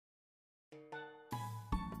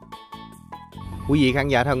Quý vị khán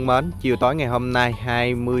giả thân mến, chiều tối ngày hôm nay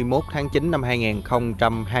 21 tháng 9 năm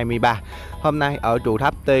 2023. Hôm nay ở trụ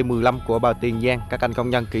tháp T15 của bào Tiền Giang, các anh công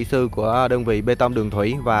nhân kỹ sư của đơn vị bê tông đường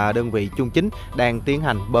thủy và đơn vị chuông chính đang tiến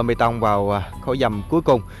hành bơm bê tông vào khối dầm cuối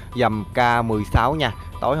cùng, dầm K16 nha.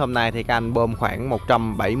 Tối hôm nay thì các anh bơm khoảng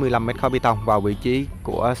 175 mét khối bê tông vào vị trí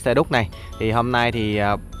của xe đúc này. Thì hôm nay thì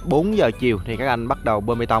 4 giờ chiều thì các anh bắt đầu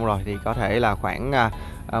bơm bê tông rồi, thì có thể là khoảng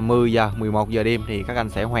 10 giờ, 11 giờ đêm thì các anh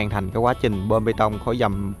sẽ hoàn thành cái quá trình bơm bê tông khối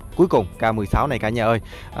dầm cuối cùng K16 này cả nhà ơi.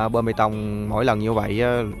 Bơm bê tông mỗi lần như vậy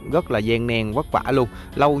rất là gian nan vất vả luôn.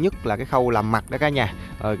 Lâu nhất là cái khâu làm mặt đó cả nhà.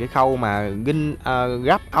 Cái khâu mà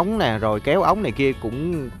gắp ống nè, rồi kéo ống này kia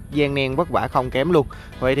cũng gian nan vất vả không kém luôn.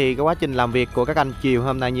 Vậy thì cái quá trình làm việc của các anh chiều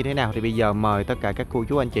hôm nay như thế nào thì bây giờ mời tất cả các cô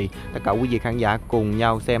chú anh chị, tất cả quý vị khán giả cùng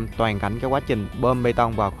nhau xem toàn cảnh cái quá trình bơm bê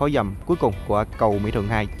tông vào khối dầm cuối cùng của cầu Mỹ Thuận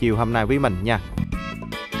 2 chiều hôm nay với mình nha.